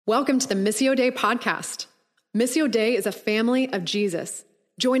Welcome to the Missio Dei podcast. Missio Dei is a family of Jesus,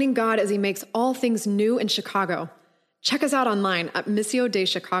 joining God as he makes all things new in Chicago. Check us out online at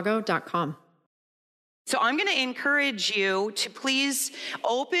missiodeichicago.com. So I'm going to encourage you to please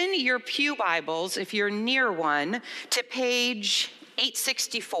open your pew Bibles, if you're near one, to page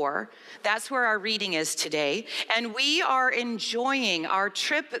 864. That's where our reading is today. And we are enjoying our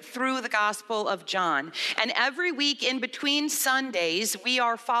trip through the Gospel of John. And every week in between Sundays, we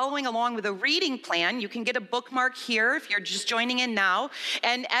are following along with a reading plan. You can get a bookmark here if you're just joining in now.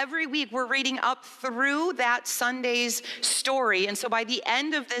 And every week we're reading up through that Sunday's story. And so by the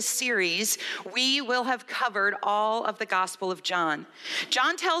end of this series, we will have covered all of the Gospel of John.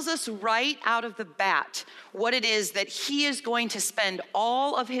 John tells us right out of the bat what it is that he is going to spend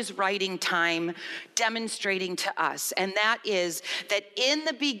all of his writing time demonstrating to us. And that is that in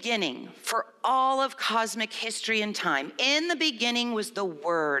the beginning, for all of cosmic history and time, in the beginning was the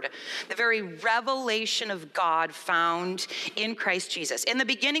Word, the very revelation of God found in Christ Jesus. In the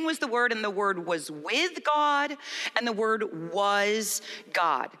beginning was the Word, and the Word was with God, and the Word was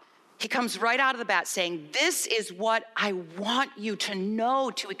God. He comes right out of the bat saying, this is what I want you to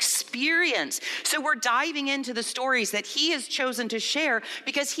know, to experience. So we're diving into the stories that he has chosen to share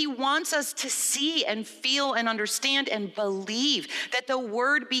because he wants us to see and feel and understand and believe that the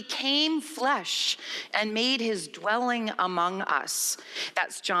Word became flesh and made his dwelling among us.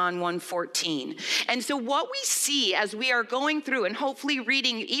 That's John 1:14. And so what we see as we are going through and hopefully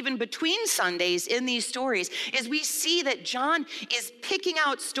reading even between Sundays in these stories is we see that John is picking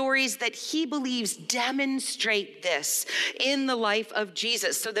out stories that he believes demonstrate this in the life of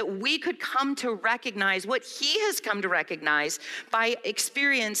Jesus so that we could come to recognize what he has come to recognize by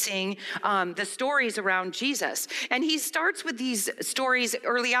experiencing the stories around Jesus. And he starts with these stories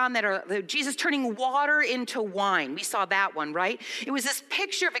early on that are Jesus turning water into wine. We saw that one, right? It was this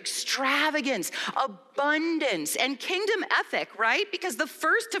picture of extravagance, abundance, and kingdom ethic, right? Because the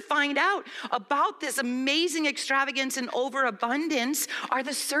first to find out about this amazing extravagance and overabundance are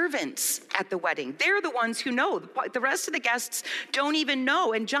the servants at the wedding. They're the ones who know. The rest of the guests don't even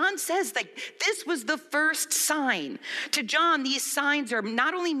know. And John says that this was the first sign. To John, these signs are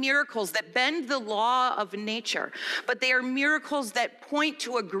not only miracles that bend the law of nature, but they are miracles that point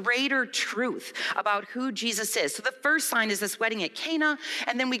to a greater truth about who Jesus is. So the first sign is this wedding at Cana,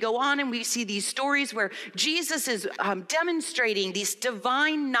 and then we go on and we see these stories where Jesus is demonstrating these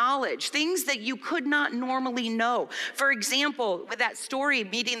divine knowledge, things that you could not normally know. For example, with that story,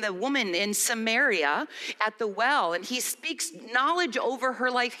 meeting the woman in Samaria at the well, and he speaks knowledge over her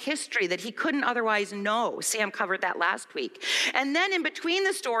life history that he couldn't otherwise know. Sam covered that last week. And then in between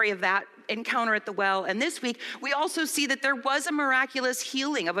the story of that encounter at the well and this week, we also see that there was a miraculous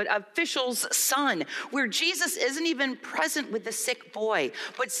healing of an official's son where Jesus isn't even present with the sick boy,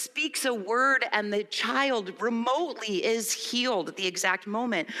 but speaks a word and the child remotely is healed at the exact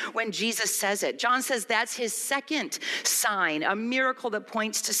moment when Jesus says it. John says that's his second sign, a miracle that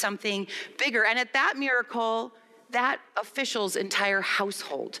points to something bigger. And at that miracle, that official's entire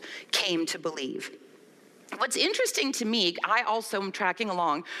household came to believe. What's interesting to me, I also am tracking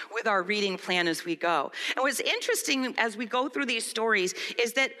along with our reading plan as we go. And what's interesting as we go through these stories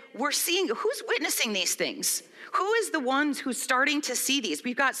is that we're seeing who's witnessing these things. Who is the ones who's starting to see these?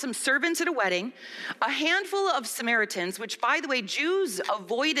 We've got some servants at a wedding, a handful of Samaritans, which, by the way, Jews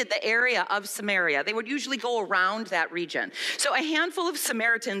avoided the area of Samaria. They would usually go around that region. So a handful of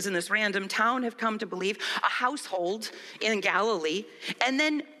Samaritans in this random town have come to believe, a household in Galilee, and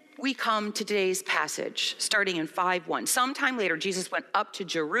then we come to today's passage, starting in 5:1. Sometime later, Jesus went up to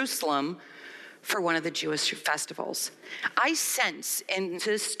Jerusalem for one of the Jewish festivals. I sense in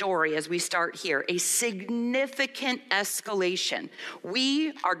this story, as we start here, a significant escalation.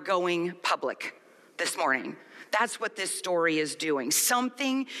 We are going public this morning. That's what this story is doing.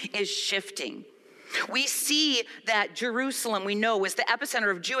 Something is shifting. We see that Jerusalem, we know, was the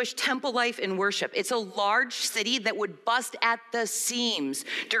epicenter of Jewish temple life and worship. It's a large city that would bust at the seams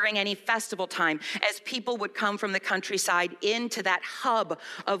during any festival time as people would come from the countryside into that hub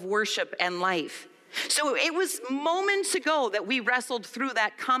of worship and life. So it was moments ago that we wrestled through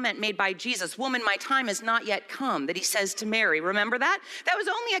that comment made by Jesus, "Woman, my time has not yet come," that he says to Mary. Remember that? That was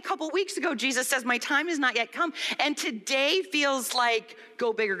only a couple weeks ago. Jesus says, "My time has not yet come." And today feels like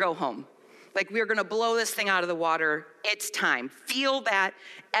go big or go home. Like we're going to blow this thing out of the water it's time. Feel that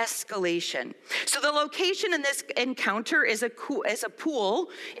escalation. So the location in this encounter is a pool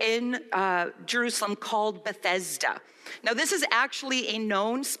in Jerusalem called Bethesda. Now, this is actually a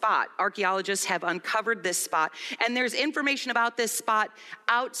known spot. Archaeologists have uncovered this spot, and there's information about this spot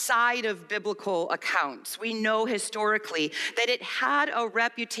outside of biblical accounts. We know historically that it had a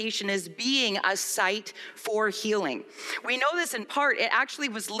reputation as being a site for healing. We know this in part. It actually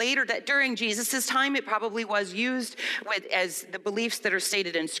was later that during Jesus' time, it probably was used as the beliefs that are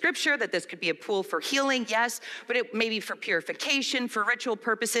stated in Scripture, that this could be a pool for healing, yes, but it may be for purification, for ritual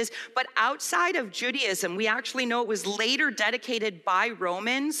purposes. But outside of Judaism, we actually know it was later dedicated by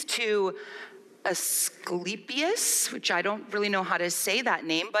Romans to Asclepius, which I don't really know how to say that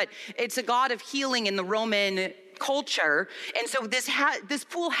name, but it's a god of healing in the Roman culture. And so this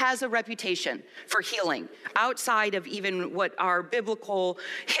pool has a reputation for healing outside of even what our biblical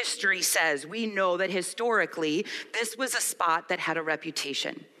history says. We know that historically, this was a spot that had a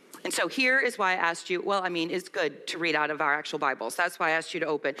reputation. And so here is why I asked you, it's good to read out of our actual Bibles. That's why I asked you to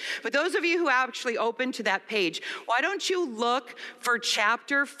open. But those of you who actually opened to that page, why don't you look for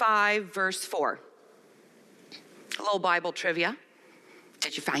chapter 5, verse 4? A little Bible trivia.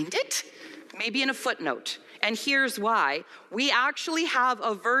 Did you find it? Maybe in a footnote. And here's why. We actually have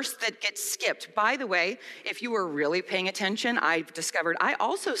a verse that gets skipped. By the way, if you were really paying attention, I've discovered I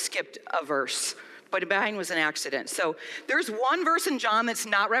also skipped a verse, but mine was an accident. So there's one verse in John that's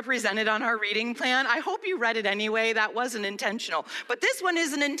not represented on our reading plan. I hope you read it anyway. That wasn't intentional. But this one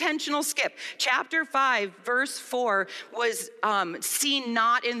is an intentional skip. Chapter 5, verse 4 was seen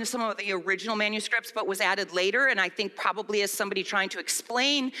not in some of the original manuscripts, but was added later. And I think probably as somebody trying to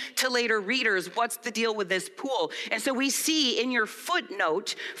explain to later readers what's the deal with this pool. And so we see in your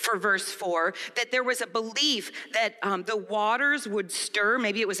footnote for verse 4 that there was a belief that the waters would stir.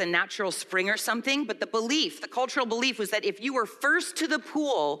 Maybe it was a natural spring or something. But the cultural belief was that if you were first to the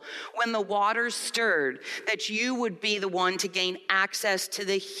pool when the waters stirred, that you would be the one to gain access to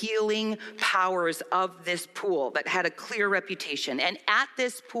the healing powers of this pool that had a clear reputation. And at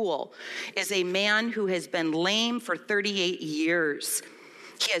this pool is a man who has been lame for 38 years.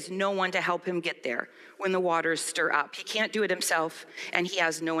 He has no one to help him get there when the waters stir up. He can't do it himself, and he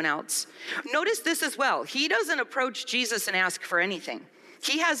has no one else. Notice this as well. He doesn't approach Jesus and ask for anything.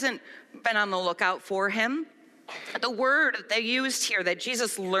 He hasn't been on the lookout for him. The word they used here that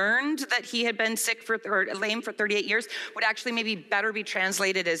Jesus learned that he had been lame for 38 years would actually maybe better be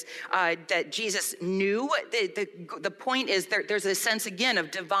translated as that Jesus knew. The point is there's a sense again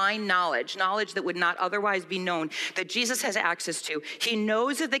of divine knowledge that would not otherwise be known, that Jesus has access to. He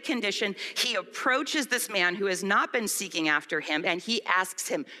knows of the condition. He approaches this man who has not been seeking after him, and he asks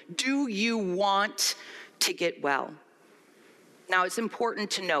him, "Do you want to get well?" Now, it's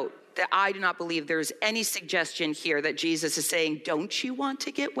important to note that I do not believe there's any suggestion here that Jesus is saying, "Don't you want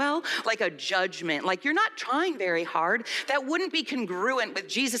to get well?" Like a judgment, like you're not trying very hard. That wouldn't be congruent with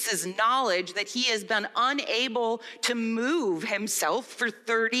Jesus's knowledge that he has been unable to move himself for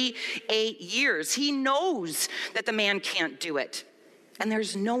 38 years. He knows that the man can't do it. And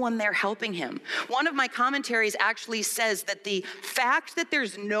there's no one there helping him. One of my commentaries actually says that the fact that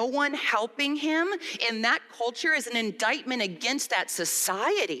there's no one helping him in that culture is an indictment against that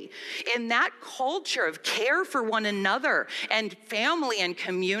society. In that culture of care for one another and family and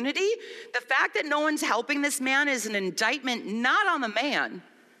community, the fact that no one's helping this man is an indictment not on the man,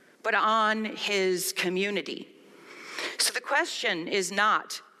 but on his community. So the question is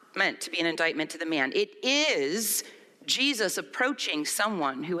not meant to be an indictment to the man. It is Jesus approaching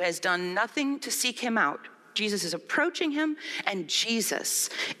someone who has done nothing to seek him out. Jesus is approaching him, and Jesus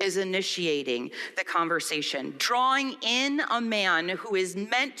is initiating the conversation, drawing in a man who is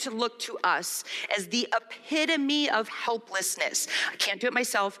meant to look to us as the epitome of helplessness. I can't do it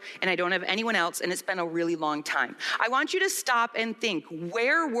myself, and I don't have anyone else, and it's been a really long time. I want you to stop and think,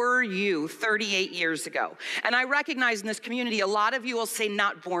 where were you 38 years ago? And I recognize in this community, a lot of you will say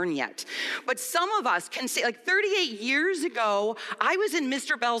not born yet. But some of us can say, like 38 years ago, I was in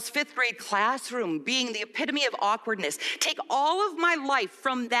Mr. Bell's 5th grade classroom being the epitome of awkwardness. Take all of my life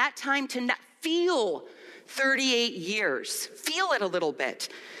from that time to now. Feel 38 years. Feel it a little bit.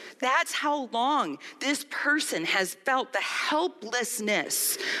 That's how long this person has felt the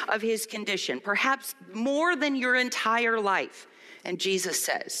helplessness of his condition, perhaps more than your entire life. And Jesus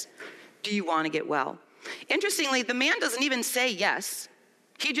says, "Do you want to get well?" Interestingly, the man doesn't even say yes.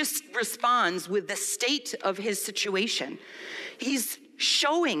 He just responds with the state of his situation. He's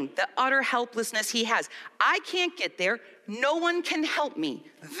showing the utter helplessness he has. I can't get there. No one can help me.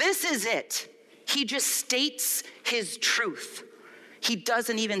 This is it. He just states his truth. He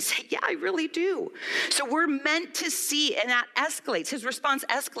doesn't even say, yeah, I really do. So we're meant to see, and that escalates, his response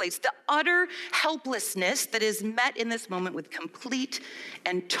escalates, the utter helplessness that is met in this moment with complete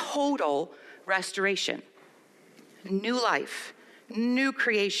and total restoration. New life, new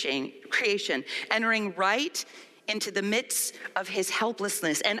creation, entering right into the midst of his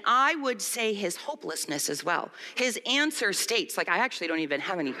helplessness. And I would say his hopelessness as well. His answer states, I actually don't even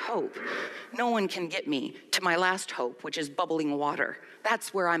have any hope. No one can get me to my last hope, which is bubbling water.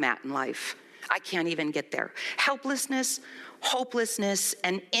 That's where I'm at in life. I can't even get there. Helplessness, hopelessness,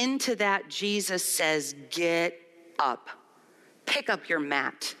 and into that Jesus says, get up, pick up your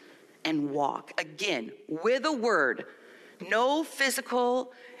mat and walk. Again, with a word, no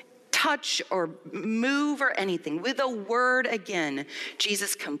physical touch or move or anything. With a word again,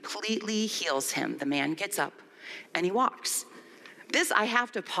 Jesus completely heals him. The man gets up and he walks. This I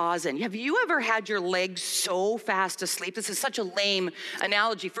have to pause in. Have you ever had your legs so fast asleep? This is such a lame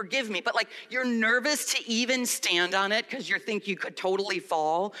analogy, forgive me, but you're nervous to even stand on it because you think you could totally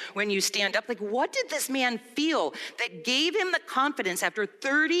fall when you stand up. What did this man feel that gave him the confidence after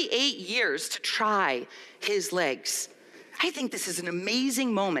 38 years to try his legs? I think this is an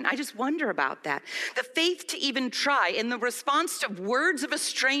amazing moment. I just wonder about that. The faith to even try in the response to words of a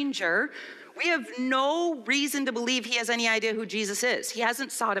stranger. We have no reason to believe he has any idea who Jesus is. He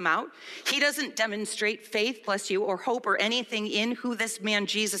hasn't sought him out. He doesn't demonstrate faith, bless you, or hope or anything in who this man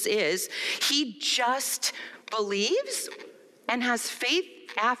Jesus is. He just believes and has faith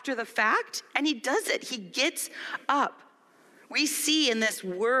after the fact, and he does it. He gets up. We see in this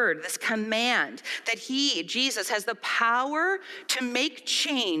word, this command, that he, Jesus, has the power to make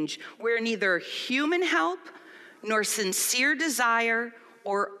change where neither human help nor sincere desire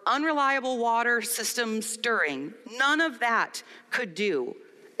or unreliable water system stirring, none of that could do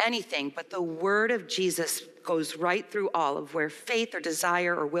anything, but the word of Jesus goes right through all of where faith or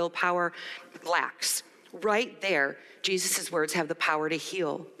desire or willpower lacks. Right there, Jesus' words have the power to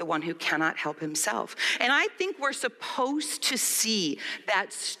heal the one who cannot help himself. And I think we're supposed to see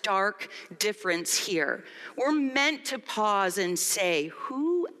that stark difference here. We're meant to pause and say,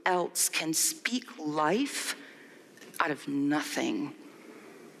 who else can speak life out of nothing?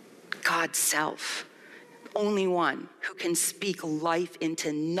 God's self. Only one who can speak life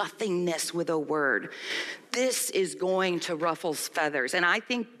into nothingness with a word. This is going to ruffle feathers. And I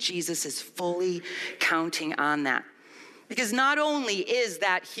think Jesus is fully counting on that. Because not only is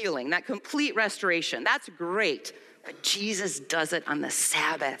that healing, that complete restoration, that's great, but Jesus does it on the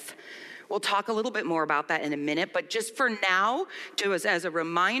Sabbath. We'll talk a little bit more about that in a minute, but just for now, as a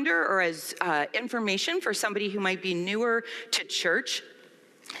reminder or as information for somebody who might be newer to church,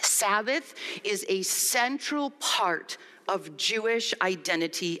 Sabbath is a central part of Jewish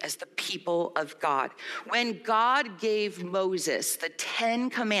identity as the people of God. When God gave Moses the 10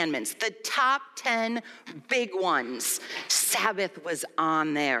 commandments, the top 10 big ones, Sabbath was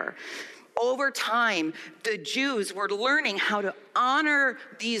on there. Over time, the Jews were learning how to honor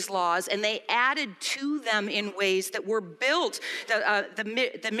these laws, and they added to them in ways that were built.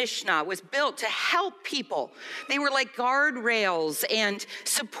 The Mishnah was built to help people. They were like guardrails and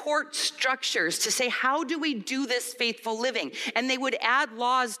support structures to say, how do we do this faithful living? And they would add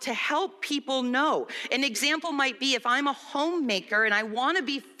laws to help people know. An example might be if I'm a homemaker and I want to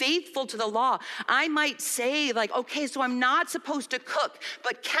be faithful to the law, I might say okay, so I'm not supposed to cook,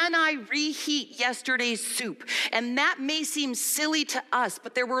 but can I reheat yesterday's soup? And that may seem silly to us,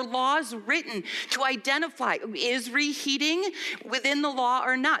 but there were laws written to identify, is reheating within the law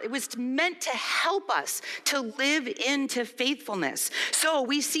or not? It was meant to help us to live into faithfulness. So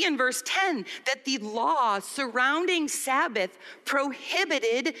we see in verse 10 that the law surrounding Sabbath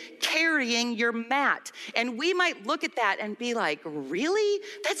prohibited carrying your mat. And we might look at that and be like, really?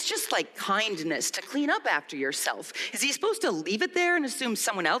 That's just like kindness to clean up after yourself. Is he supposed to leave it there and assume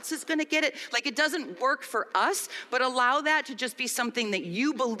someone else is going to get it? It doesn't work for us, but allow that to just be something that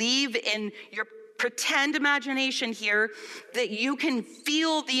you believe in your pretend imagination here, that you can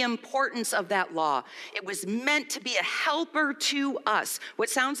feel the importance of that law. It was meant to be a helper to us. What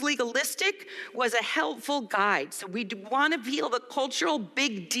sounds legalistic was a helpful guide. So we want to feel the cultural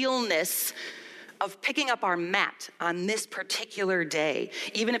big dealness of picking up our mat on this particular day,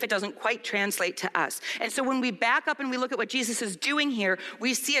 even if it doesn't quite translate to us. And so when we back up and we look at what Jesus is doing here,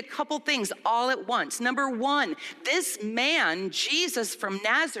 we see a couple things all at once. Number one, this man, Jesus from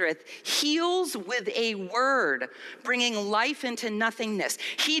Nazareth, heals with a word, bringing life into nothingness.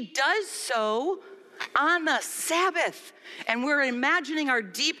 He does so on the Sabbath. And we're imagining our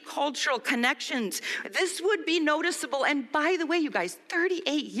deep cultural connections. This would be noticeable. And by the way, you guys,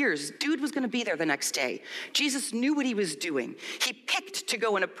 38 years, dude was going to be there the next day. Jesus knew what he was doing. He picked to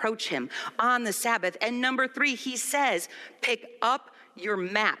go and approach him on the Sabbath. And number 3, he says, pick up your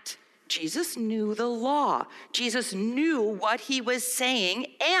mat. Jesus knew the law. Jesus knew what he was saying,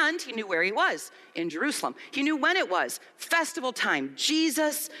 and he knew where he was, in Jerusalem. He knew when it was, festival time.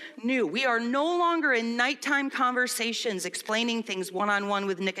 Jesus knew. We are no longer in nighttime conversations explaining things one-on-one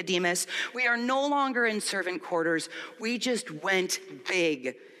with Nicodemus. We are no longer in servant quarters. We just went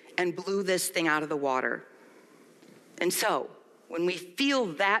big and blew this thing out of the water. And so, when we feel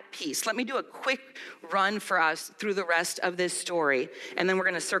that peace, let me do a quick run for us through the rest of this story, and then we're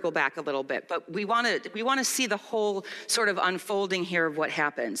going to circle back a little bit. But we want to see the whole sort of unfolding here of what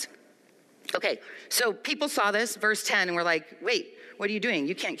happens. Okay, so people saw this, verse 10, and were like, wait, what are you doing?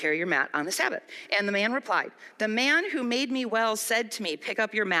 You can't carry your mat on the Sabbath. And the man replied, the man who made me well said to me, pick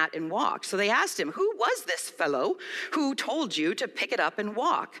up your mat and walk. So they asked him, who was this fellow who told you to pick it up and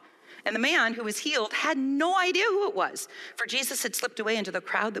walk? And the man who was healed had no idea who it was, for Jesus had slipped away into the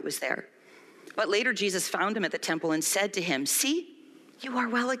crowd that was there. But later Jesus found him at the temple and said to him, see, you are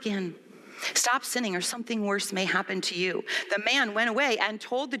well again. Stop sinning or something worse may happen to you. The man went away and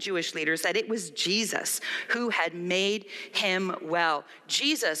told the Jewish leaders that it was Jesus who had made him well.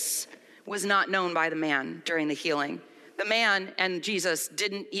 Jesus was not known by the man during the healing. The man and Jesus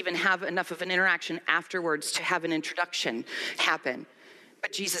didn't even have enough of an interaction afterwards to have an introduction happen.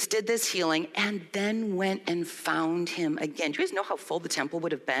 But Jesus did this healing and then went and found him again. Do you guys know how full the temple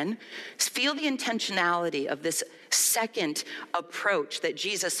would have been? Feel the intentionality of this second approach that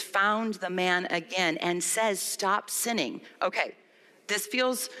Jesus found the man again and says, stop sinning. Okay, this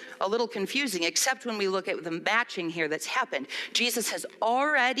feels a little confusing, except when we look at the matching here that's happened. Jesus has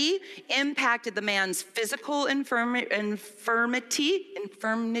already impacted the man's physical infirmity.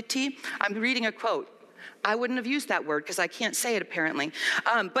 I'm reading a quote. I wouldn't have used that word because I can't say it apparently.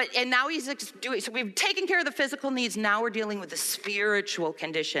 And now he's doing, so we've taken care of the physical needs. Now we're dealing with the spiritual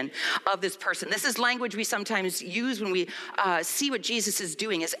condition of this person. This is language we sometimes use when we see what Jesus is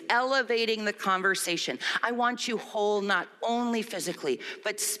doing, is elevating the conversation. I want you whole, not only physically,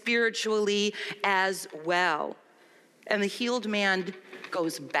 but spiritually as well. And the healed man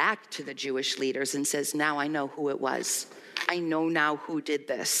goes back to the Jewish leaders and says, now I know who it was. I know now who did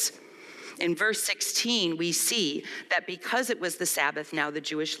this. In verse 16, we see that because it was the Sabbath, now the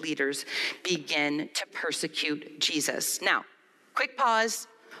Jewish leaders begin to persecute Jesus. Now, quick pause,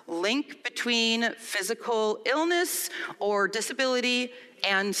 link between physical illness or disability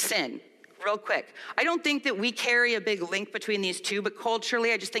and sin. Real quick. I don't think that we carry a big link between these two, but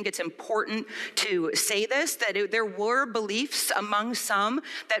culturally, I just think it's important to say this, that there were beliefs among some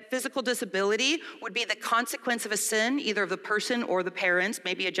that physical disability would be the consequence of a sin, either of the person or the parents,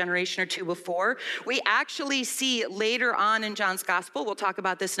 maybe a generation or two before. We actually see later on in John's gospel, we'll talk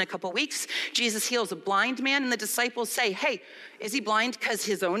about this in a couple weeks, Jesus heals a blind man, and the disciples say, hey, is he blind because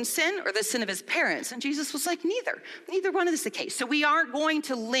his own sin or the sin of his parents? And Jesus was like, neither. Neither one is the case. So we aren't going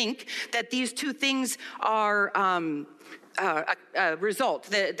to link that these two things are a result.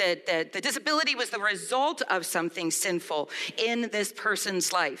 The disability was the result of something sinful in this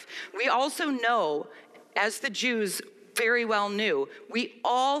person's life. We also know, as the Jews very well knew, we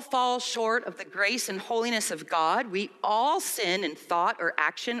all fall short of the grace and holiness of God. We all sin in thought or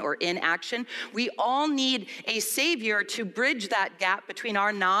action or inaction. We all need a Savior to bridge that gap between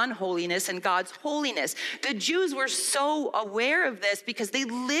our non-holiness and God's holiness. The Jews were so aware of this because they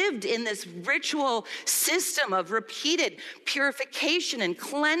lived in this ritual system of repeated purification and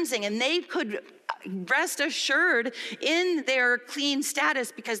cleansing, and they could rest assured in their clean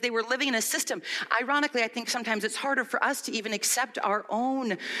status because they were living in a system. Ironically, I think sometimes it's harder for us to even accept our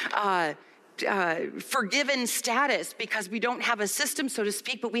own forgiven status because we don't have a system, so to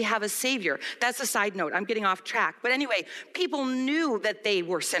speak, but we have a Savior. That's a side note. I'm getting off track. But anyway, people knew that they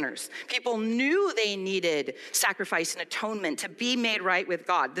were sinners. People knew they needed sacrifice and atonement to be made right with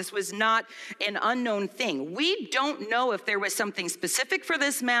God. This was not an unknown thing. We don't know if there was something specific for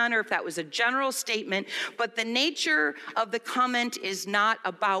this man or if that was a general statement, but the nature of the comment is not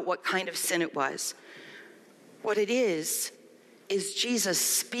about what kind of sin it was. What it is Jesus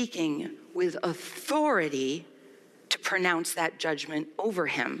speaking with authority to pronounce that judgment over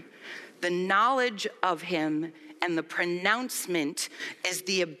him. The knowledge of him and the pronouncement is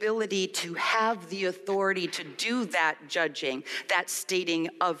the ability to have the authority to do that judging, that stating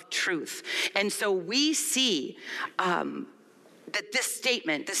of truth. And so we see that this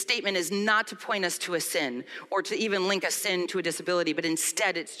statement is not to point us to a sin or to even link a sin to a disability, but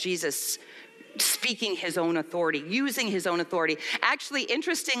instead it's Jesus speaking his own authority, using his own authority. Actually,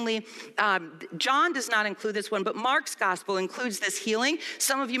 interestingly, John does not include this one, but Mark's gospel includes this healing.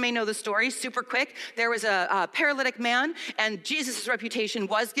 Some of you may know the story super quick. There was a paralytic man, and Jesus' reputation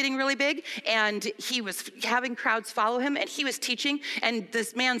was getting really big, and he was having crowds follow him, and he was teaching, and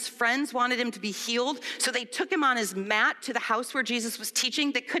this man's friends wanted him to be healed, so they took him on his mat to the house where Jesus was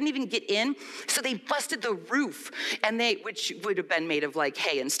teaching. They couldn't even get in, so they busted the roof, which would have been made of like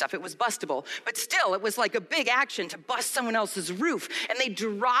hay and stuff. It was bustable, but still, it was like a big action to bust someone else's roof, and they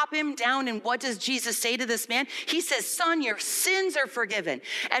drop him down, and what does Jesus say to this man? He says, "Son, your sins are forgiven."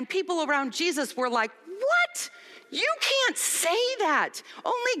 And people around Jesus were like, "What? You can't say that.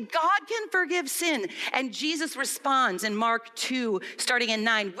 Only God can forgive sin." And Jesus responds in Mark 2, starting in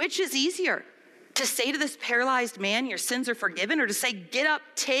 9, which is easier? To say to this paralyzed man, "Your sins are forgiven," or to say, "Get up,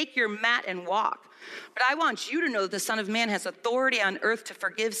 take your mat and walk"? But I want you to know that the Son of Man has authority on earth to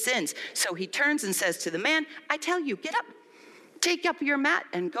forgive sins. So he turns and says to the man, "I tell you, get up. Take up your mat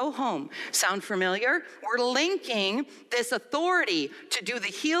and go home." Sound familiar? We're linking this authority to do the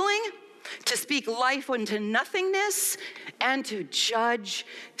healing, to speak life into nothingness, and to judge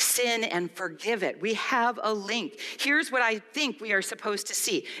sin and forgive it. We have a link. Here's what I think we are supposed to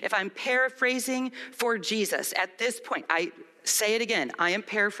see. If I'm paraphrasing for Jesus at this point, I say it again, I am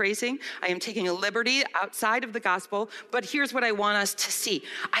paraphrasing. I am taking a liberty outside of the gospel, but here's what I want us to see.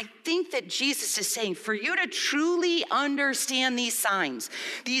 I think that Jesus is saying, for you to truly understand these signs,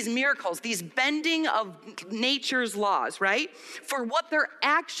 these miracles, these bending of nature's laws, right? For what they're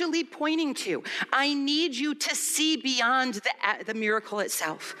actually pointing to, I need you to see beyond the miracle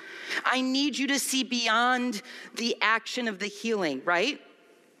itself. I need you to see beyond the action of the healing, right?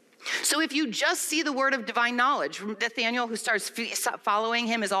 So if you just see the word of divine knowledge, Nathaniel, who starts following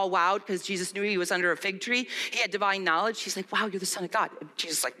him, is all wowed because Jesus knew he was under a fig tree. He had divine knowledge. He's like, "Wow, you're the Son of God." And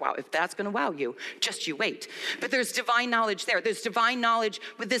Jesus is like, "Wow, if that's going to wow you, just you wait." But there's divine knowledge there. There's divine knowledge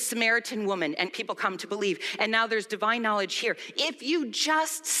with this Samaritan woman, and people come to believe. And now there's divine knowledge here. If you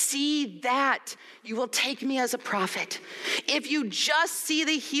just see that, you will take me as a prophet. If you just see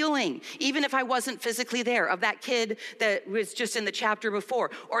the healing, even if I wasn't physically there, of that kid that was just in the chapter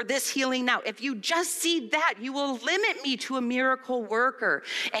before, or this healing now, if you just see that, you will limit me to a miracle worker,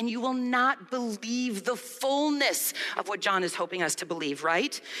 and you will not believe the fullness of what John is hoping us to believe,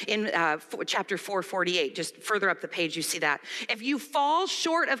 right? In chapter 4:48, just further up the page, you see that. If you fall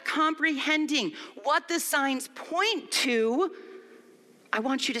short of comprehending what the signs point to, I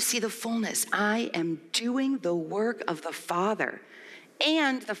want you to see the fullness. I am doing the work of the Father,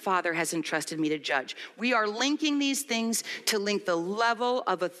 and the Father has entrusted me to judge. We are linking these things to link the level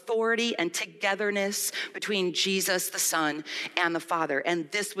of authority and togetherness between Jesus, the Son, and the Father.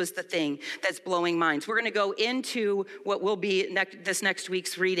 And this was the thing that's blowing minds. We're going to go into what will be this next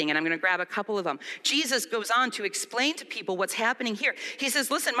week's reading, and I'm going to grab a couple of them. Jesus goes on to explain to people what's happening here. He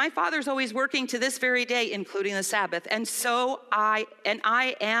says, "Listen, my Father's always working to this very day, including the Sabbath, and so I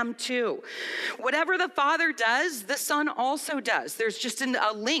am too. Whatever the Father does, the Son also does." There's just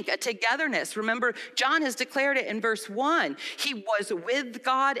a link, a togetherness. Remember, John has declared it in verse 1. He was with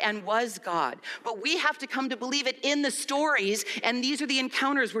God and was God. But we have to come to believe it in the stories, and these are the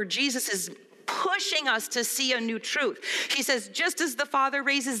encounters where Jesus is pushing us to see a new truth. He says, just as the Father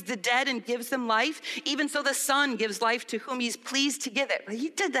raises the dead and gives them life, even so the Son gives life to whom he's pleased to give it. He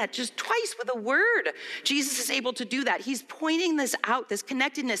did that just twice with a word. Jesus is able to do that. He's pointing this out, this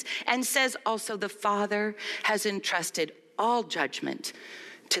connectedness, and says also the Father has entrusted all judgment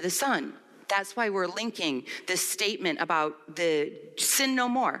to the Son. That's why we're linking this statement about the sin no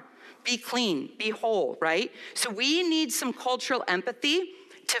more, be clean, be whole, right? So we need some cultural empathy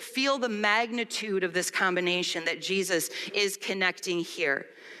to feel the magnitude of this combination that Jesus is connecting here.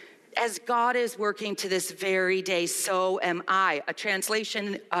 As God is working to this very day, so am I. A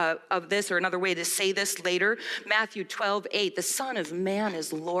translation of this, or another way to say this later, Matthew 12:8, the Son of Man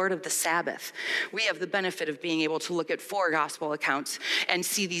is Lord of the Sabbath. We have the benefit of being able to look at 4 gospel accounts and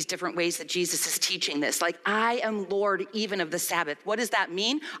see these different ways that Jesus is teaching this. Like, I am Lord even of the Sabbath. What does that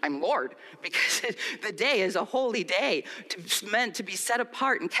mean? I'm Lord, because the day is a holy day, meant to be set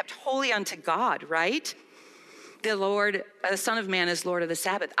apart and kept holy unto God, right? The Son of Man is Lord of the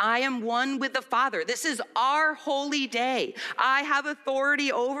Sabbath. I am one with the Father. This is our holy day. I have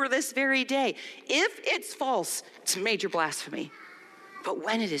authority over this very day. If it's false, it's major blasphemy. But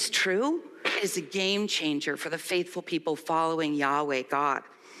when it is true, it is a game changer for the faithful people following Yahweh God.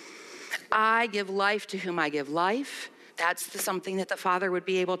 I give life to whom I give life. That's something that the Father would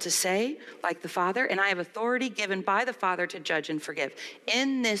be able to say, like the Father. And I have authority given by the Father to judge and forgive.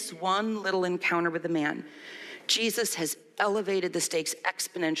 In this one little encounter with the man, Jesus has elevated the stakes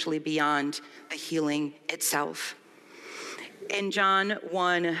exponentially beyond the healing itself. In John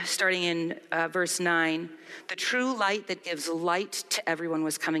 1, starting in verse 9, the true light that gives light to everyone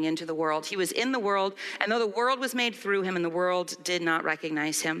was coming into the world. He was in the world, and though the world was made through him, and the world did not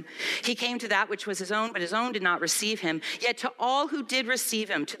recognize him. He came to that which was his own, but his own did not receive him. Yet to all who did receive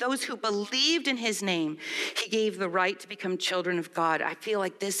him, to those who believed in his name, he gave the right to become children of God. I feel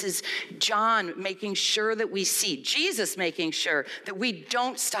like this is John making sure that we see, Jesus making sure that we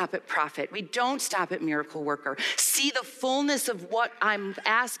don't stop at prophet, we don't stop at miracle worker. See the fullness of what I'm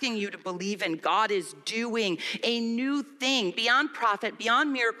asking you to believe in. God is doing a new thing beyond prophet,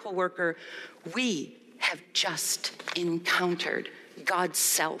 beyond miracle worker. We have just encountered God's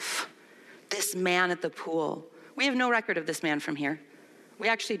self, this man at the pool. We have no record of this man from here. We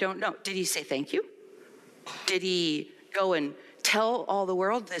actually don't know. Did he say thank you? Did he go and tell all the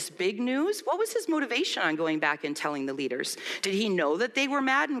world this big news? What was his motivation on going back and telling the leaders? Did he know that they were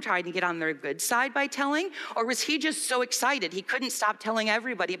mad and trying to get on their good side by telling? Or was he just so excited he couldn't stop telling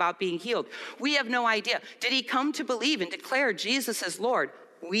everybody about being healed? We have no idea. Did he come to believe and declare Jesus as Lord?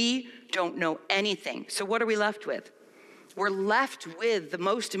 We don't know anything. So what are we left with? We're left with the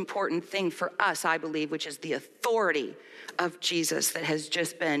most important thing for us, I believe, which is the authority of Jesus that has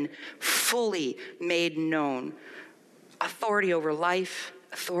just been fully made known. Authority over life,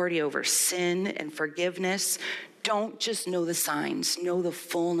 authority over sin and forgiveness. Don't just know the signs, know the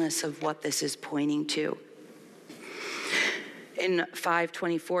fullness of what this is pointing to. In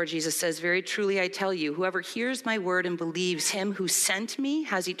 5:24, Jesus says, very truly I tell you, whoever hears my word and believes him who sent me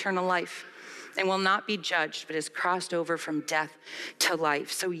has eternal life and will not be judged, but is crossed over from death to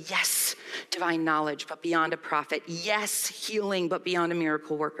life. So yes, divine knowledge, but beyond a prophet. Yes, healing, but beyond a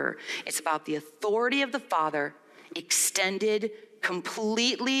miracle worker. It's about the authority of the Father extended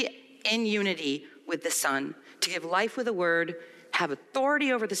completely in unity with the Son, to give life with a word, have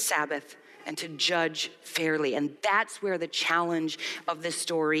authority over the Sabbath, and to judge fairly. And that's where the challenge of this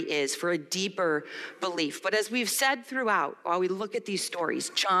story is, for a deeper belief. But as we've said throughout, while we look at these stories,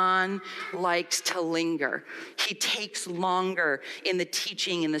 John likes to linger. He takes longer in the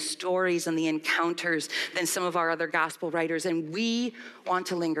teaching and the stories and the encounters than some of our other gospel writers, and we want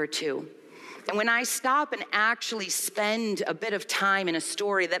to linger too. And when I stop and actually spend a bit of time in a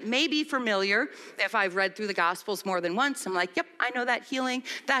story that may be familiar, if I've read through the Gospels more than once, I'm like, yep, I know that healing.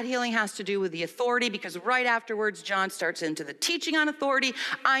 That healing has to do with the authority, because right afterwards, John starts into the teaching on authority.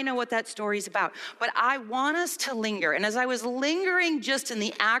 I know what that story's about. But I want us to linger. And as I was lingering just in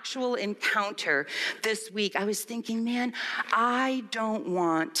the actual encounter this week, I was thinking, man, I don't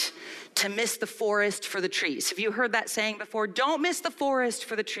want to miss the forest for the trees. Have you heard that saying before? Don't miss the forest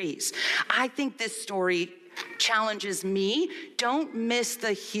for the trees. I think this story challenges me. Don't miss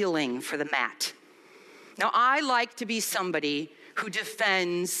the healing for the mat. Now, I like to be somebody who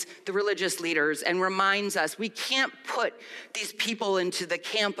defends the religious leaders and reminds us we can't put these people into the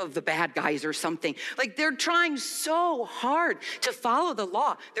camp of the bad guys or something. Like, they're trying so hard to follow the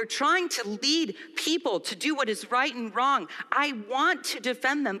law. They're trying to lead people to do what is right and wrong. I want to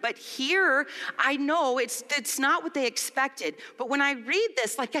defend them, but here I know it's not what they expected. But when I read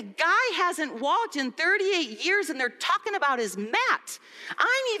this, like, a guy hasn't walked in 38 years and they're talking about his mat.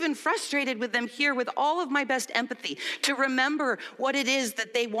 I'm even frustrated with them here with all of my best empathy to remember what it is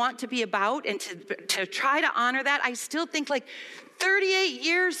that they want to be about and to try to honor that. I still think, like, 38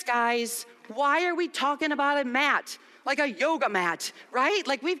 years, guys, why are we talking about a mat? Like a yoga mat, right?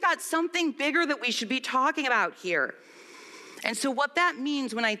 Like, we've got something bigger that we should be talking about here. And so what that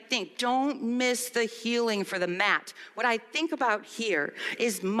means when I think, don't miss the healing for the mat, what I think about here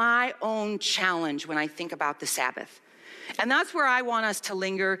is my own challenge when I think about the Sabbath. And that's where I want us to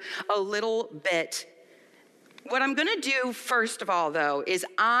linger a little bit. What I'm going to do, first of all, though, is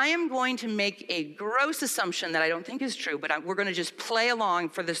I am going to make a gross assumption that I don't think is true, but we're going to just play along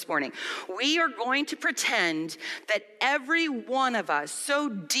for this morning. We are going to pretend that every one of us so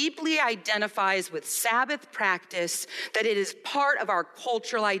deeply identifies with Sabbath practice that it is part of our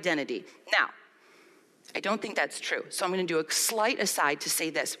cultural identity. Now, I don't think that's true, so I'm going to do a slight aside to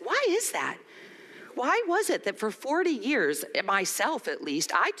say this. Why is that? Why was it that for 40 years, myself at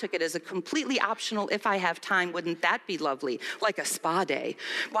least, I took it as a completely optional, if I have time, wouldn't that be lovely, like a spa day?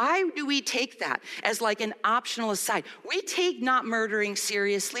 Why do we take that as like an optional aside? We take not murdering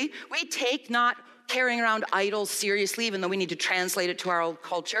seriously. We take not carrying around idols seriously, even though we need to translate it to our old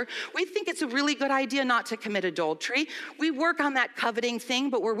culture. We think it's a really good idea not to commit adultery. We work on that coveting thing,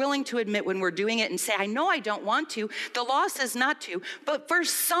 but we're willing to admit when we're doing it and say, I know I don't want to. The law says not to, but for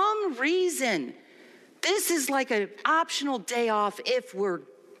some reason, this is like an optional day off if we're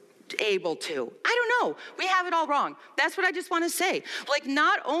able to. I don't know. We have it all wrong. That's what I just want to say. Like,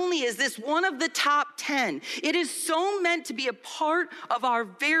 not only is this one of the top 10, it is so meant to be a part of our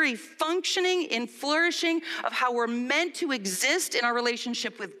very functioning and flourishing of how we're meant to exist in our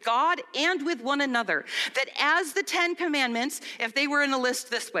relationship with God and with one another. That as the 10 commandments, if they were in a list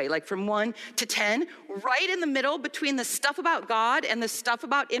this way, like from 1 to 10, right in the middle between the stuff about God and the stuff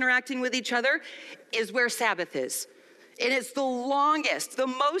about interacting with each other is where Sabbath is. And it's the longest, the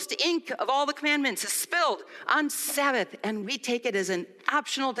most ink of all the commandments is spilled on Sabbath, and we take it as an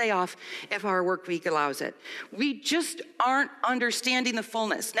optional day off if our work week allows it. We just aren't understanding the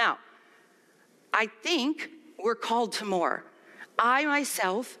fullness. Now, I think we're called to more. I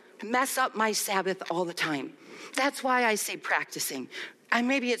myself mess up my Sabbath all the time. That's why I say practicing. And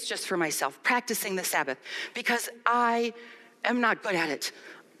maybe it's just for myself, practicing the Sabbath, because I am not good at it.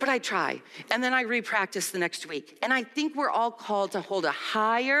 But I try, and then I re-practice the next week. And I think we're all called to hold a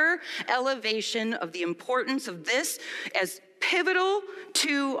higher elevation of the importance of this as pivotal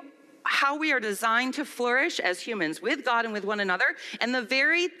to how we are designed to flourish as humans with God and with one another. And the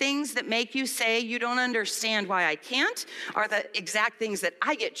very things that make you say you don't understand why I can't are the exact things that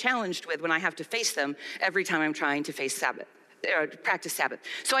I get challenged with when I have to face them every time I'm trying to practice Sabbath.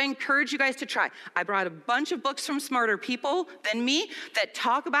 So I encourage you guys to try. I brought a bunch of books from smarter people than me that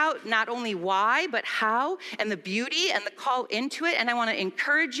talk about not only why, but how, and the beauty and the call into it. And I want to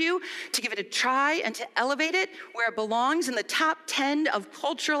encourage you to give it a try and to elevate it where it belongs in the top 10 of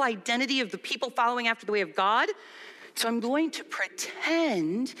cultural identity of the people following after the way of God. So I'm going to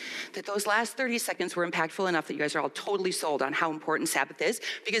pretend that those last 30 seconds were impactful enough that you guys are all totally sold on how important Sabbath is.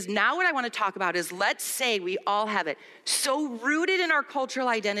 Because now what I want to talk about is, let's say we all have it so rooted in our cultural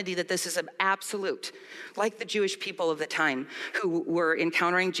identity that this is an absolute, like the Jewish people of the time who were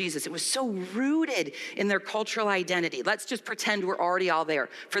encountering Jesus. It was so rooted in their cultural identity. Let's just pretend we're already all there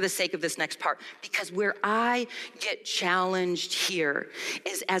for the sake of this next part. Because where I get challenged here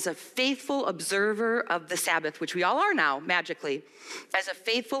is as a faithful observer of the Sabbath, which we all are now, magically. As a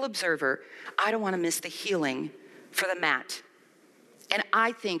faithful observer, I don't want to miss the healing for the mat. And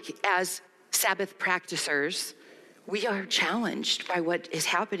I think as Sabbath practicers, we are challenged by what is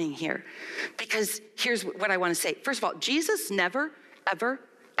happening here. Because here's what I want to say. First of all, Jesus never, ever,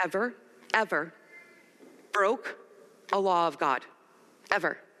 ever, ever broke a law of God.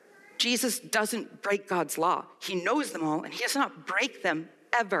 Ever. Jesus doesn't break God's law. He knows them all, and he does not break them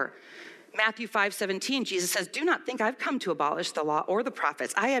ever. Matthew 5:17, Jesus says, "Do not think I've come to abolish the law or the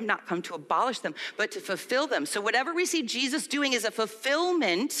prophets. I have not come to abolish them, but to fulfill them." So whatever we see Jesus doing is a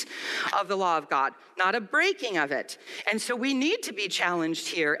fulfillment of the law of God, not a breaking of it. And so we need to be challenged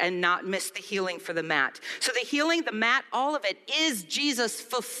here and not miss the healing for the mat. So the healing, the mat, all of it is Jesus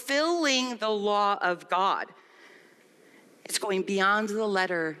fulfilling the law of God. It's going beyond the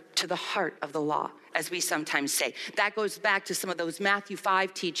letter to the heart of the law, as we sometimes say. That goes back to some of those Matthew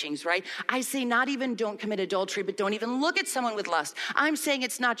 5 teachings, right? I say not even don't commit adultery, but don't even look at someone with lust. I'm saying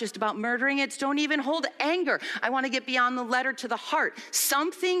it's not just about murdering, it's don't even hold anger. I want to get beyond the letter to the heart.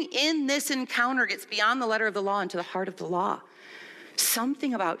 Something in this encounter gets beyond the letter of the law and to the heart of the law.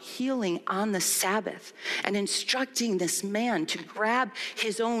 Something about healing on the Sabbath and instructing this man to grab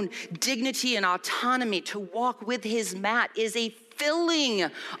his own dignity and autonomy to walk with his mat is a filling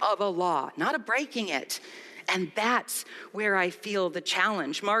of a law, not a breaking it. And that's where I feel the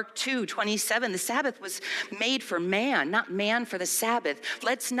challenge. Mark 2:27, the Sabbath was made for man, not man for the Sabbath.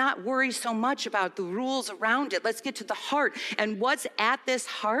 Let's not worry so much about the rules around it. Let's get to the heart. And what's at this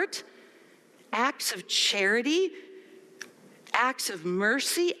heart? Acts of charity, acts of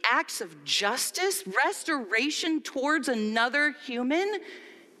mercy, acts of justice, restoration towards another human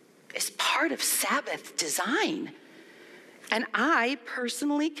is part of Sabbath design. And I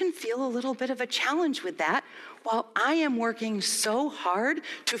personally can feel a little bit of a challenge with that while I am working so hard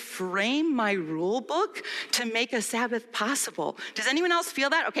to frame my rule book to make a Sabbath possible. Does anyone else feel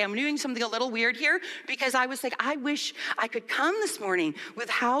that? Okay, I'm doing something a little weird here because I was like, I wish I could come this morning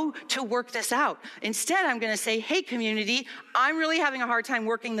with how to work this out. Instead, I'm going to say, hey, community, I'm really having a hard time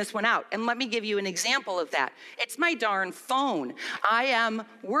working this one out. And let me give you an example of that. It's my darn phone. I am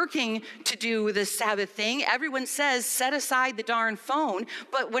working to do this Sabbath thing. Everyone says, set aside the darn phone.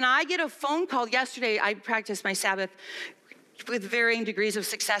 But when I get a phone call yesterday, I practiced my Sabbath with varying degrees of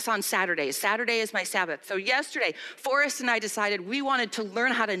success on Saturdays. Saturday is my Sabbath. So yesterday, Forrest and I decided we wanted to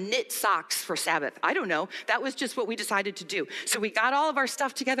learn how to knit socks for Sabbath. I don't know. That was just what we decided to do. So we got all of our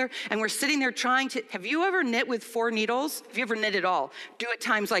stuff together and we're sitting there trying to, have you ever knit with 4 needles? Have you ever knit at all? Do it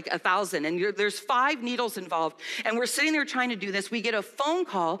times like 1,000 and there's 5 needles involved. And we're sitting there trying to do this. We get a phone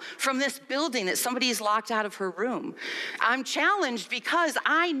call from this building that somebody is locked out of her room. I'm challenged because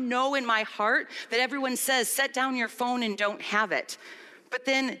I know in my heart that everyone says, set down your phone and don't have it. But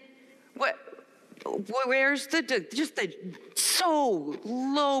then where's just the so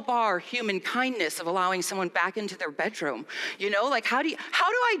low bar human kindness of allowing someone back into their bedroom? You know, like how do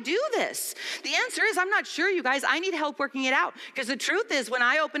I do this? The answer is, I'm not sure, you guys. I need help working it out. Because the truth is, when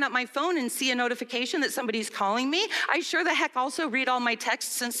I open up my phone and see a notification that somebody's calling me, I sure the heck also read all my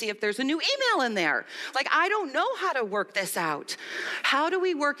texts and see if there's a new email in there. Like, I don't know how to work this out. How do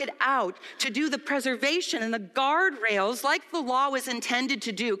we work it out to do the preservation and the guardrails like the law was intended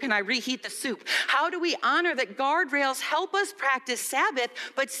to do? Can I reheat the soup? How do we honor that guardrails help us practice Sabbath,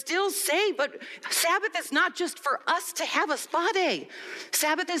 but still say, but Sabbath is not just for us to have a spa day.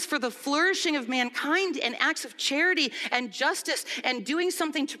 Sabbath is for the flourishing of mankind, and acts of charity and justice and doing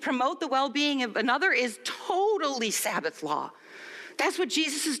something to promote the well-being of another is totally Sabbath law. That's what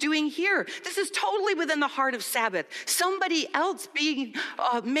Jesus is doing here. This is totally within the heart of Sabbath. Somebody else being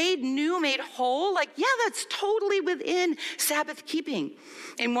made new, made whole. Like, yeah, that's totally within Sabbath keeping.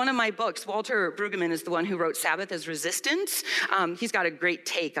 In one of my books, Walter Brueggemann is the one who wrote Sabbath as Resistance. He's got a great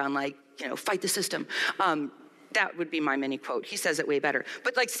take on, like, you know, fight the system. That would be my mini quote. He says it way better.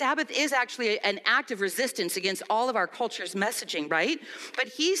 But like, Sabbath is actually an act of resistance against all of our culture's messaging, right? But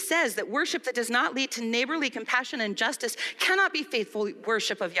he says that worship that does not lead to neighborly compassion and justice cannot be faithful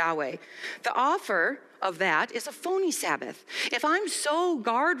worship of Yahweh. The offer of that is a phony Sabbath. If I'm so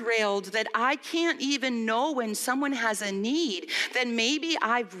guardrailed that I can't even know when someone has a need, then maybe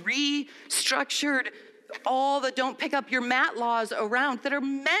I've restructured all the don't pick up your mat laws around that are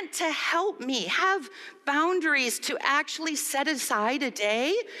meant to help me have boundaries to actually set aside a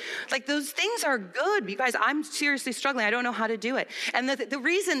day. Like, those things are good. You guys, I'm seriously struggling. I don't know how to do it. And the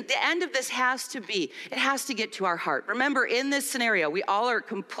reason, the end of this has to be, it has to get to our heart. Remember, in this scenario, we all are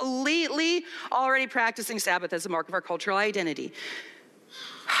completely already practicing Sabbath as a mark of our cultural identity.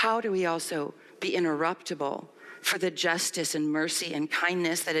 How do we also be interruptible for the justice and mercy and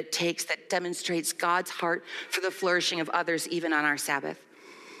kindness that it takes, that demonstrates God's heart for the flourishing of others, even on our Sabbath?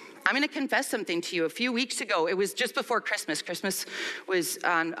 I'm going to confess something to you. A few weeks ago, it was just before Christmas. Christmas was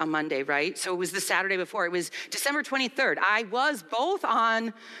on a Monday, right? So it was the Saturday before. It was December 23rd. I was both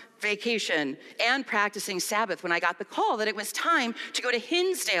on vacation and practicing Sabbath when I got the call that it was time to go to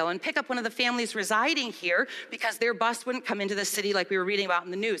Hinsdale and pick up one of the families residing here because their bus wouldn't come into the city like we were reading about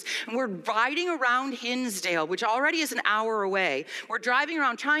in the news. And we're riding around Hinsdale, which already is an hour away. We're driving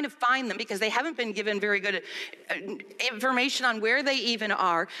around trying to find them because they haven't been given very good information on where they even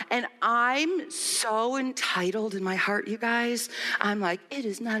are. And I'm so entitled in my heart, you guys. I'm like, it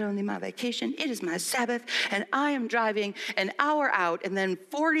is not only my vacation, it is my Sabbath, and I am driving an hour out and then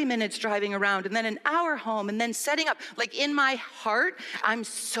 40 minutes driving around and then an hour home and then setting up. Like, in my heart, I'm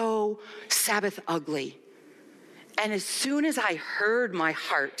so Sabbath ugly. And as soon as I heard my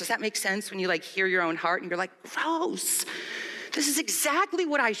heart, does that make sense when you like hear your own heart and you're like, gross, this is exactly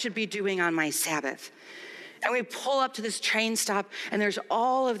what I should be doing on my Sabbath. And we pull up to this train stop, and there's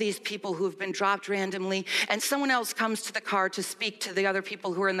all of these people who have been dropped randomly, and someone else comes to the car to speak to the other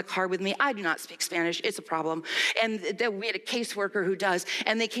people who are in the car with me. I do not speak Spanish. It's a problem. And we had a caseworker who does,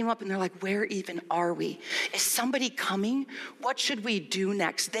 and they came up, and they're like, where even are we? Is somebody coming? What should we do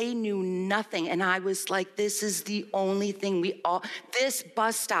next? They knew nothing, and I was like, this is the only thing this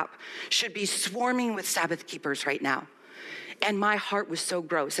bus stop should be swarming with Sabbath keepers right now. And my heart was so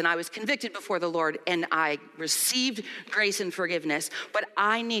gross, and I was convicted before the Lord, and I received grace and forgiveness, but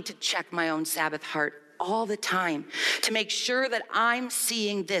I need to check my own Sabbath heart all the time to make sure that I'm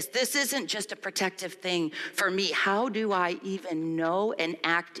seeing this. This isn't just a protective thing for me. How do I even know and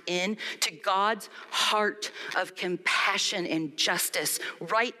act in to God's heart of compassion and justice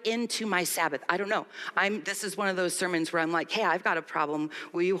right into my Sabbath? I don't know. This is one of those sermons where I'm like, hey, I've got a problem.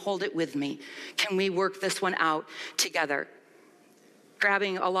 Will you hold it with me? Can we work this one out together?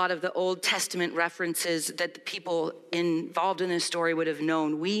 Grabbing a lot of the Old Testament references that the people involved in this story would have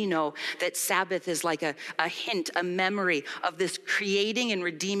known. We know that Sabbath is like a hint, a memory of this creating and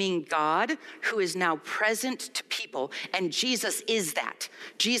redeeming God who is now present to people. And Jesus is that.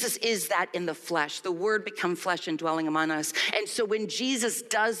 Jesus is that in the flesh. The Word become flesh and dwelling among us. And so when Jesus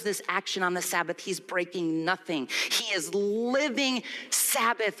does this action on the Sabbath, he's breaking nothing. He is living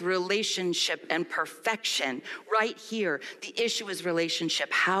Sabbath relationship and perfection right here. The issue is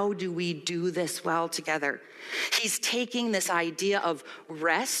relationship. How do we do this well together? He's taking this idea of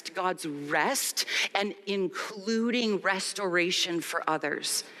rest, God's rest, and including restoration for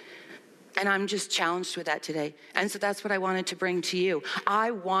others. And I'm just challenged with that today. And so that's what I wanted to bring to you.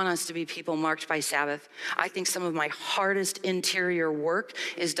 I want us to be people marked by Sabbath. I think some of my hardest interior work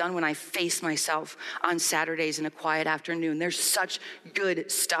is done when I face myself on Saturdays in a quiet afternoon. There's such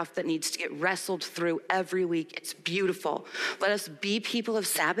good stuff that needs to get wrestled through every week. It's beautiful. Let us be people of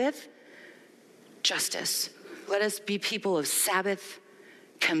Sabbath justice. Let us be people of Sabbath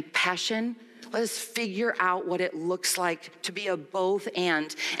compassion. Let us figure out what it looks like to be a both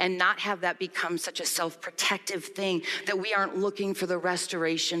and not have that become such a self-protective thing that we aren't looking for the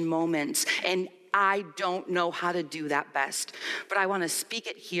restoration moments. And I don't know how to do that best, but I want to speak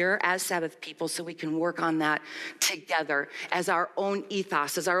it here as Sabbath people so we can work on that together as our own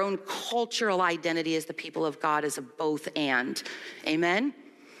ethos, as our own cultural identity as the people of God, as a both and. Amen?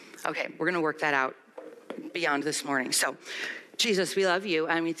 Okay, we're going to work that out beyond this morning. So, Jesus, we love you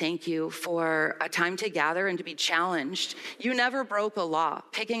and we thank you for a time to gather and to be challenged. You never broke a law.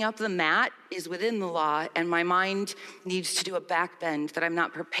 Picking up the mat is within the law, and my mind needs to do a backbend that I'm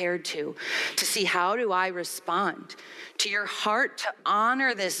not prepared to see how do I respond to your heart to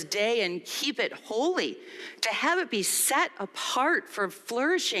honor this day and keep it holy, to have it be set apart for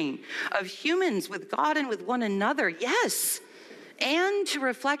flourishing of humans with God and with one another. Yes. And to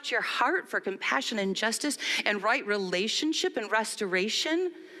reflect your heart for compassion and justice and right relationship and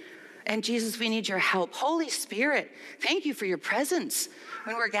restoration. And Jesus, we need your help. Holy Spirit, thank you for your presence.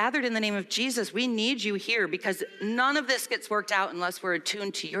 When we're gathered in the name of Jesus, we need you here because none of this gets worked out unless we're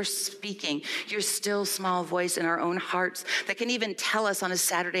attuned to your speaking, your still small voice in our own hearts that can even tell us on a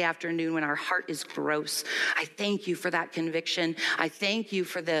Saturday afternoon when our heart is gross. I thank you for that conviction. I thank you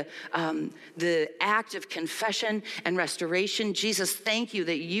for the act of confession and restoration. Jesus, thank you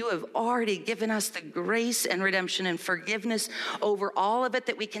that you have already given us the grace and redemption and forgiveness over all of it,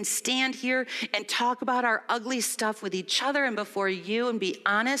 that we can stand here and talk about our ugly stuff with each other and before you and be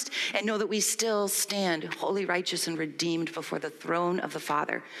honest and know that we still stand holy, righteous, and redeemed before the throne of the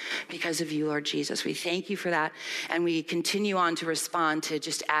Father because of you, Lord Jesus. We thank you for that. And we continue on to respond to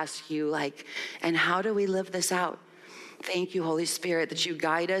just ask you, and how do we live this out? Thank you, Holy Spirit, that you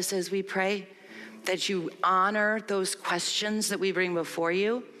guide us as we pray, that you honor those questions that we bring before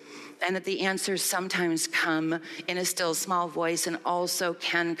you, and that the answers sometimes come in a still small voice and also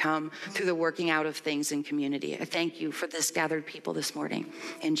can come through the working out of things in community. I thank you for this gathered people this morning.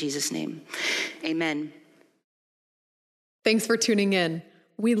 In Jesus' name, amen. Thanks for tuning in.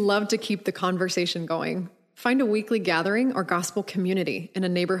 We love to keep the conversation going. Find a weekly gathering or gospel community in a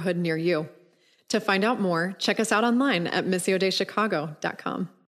neighborhood near you. To find out more, check us out online at missiodaychicago.com.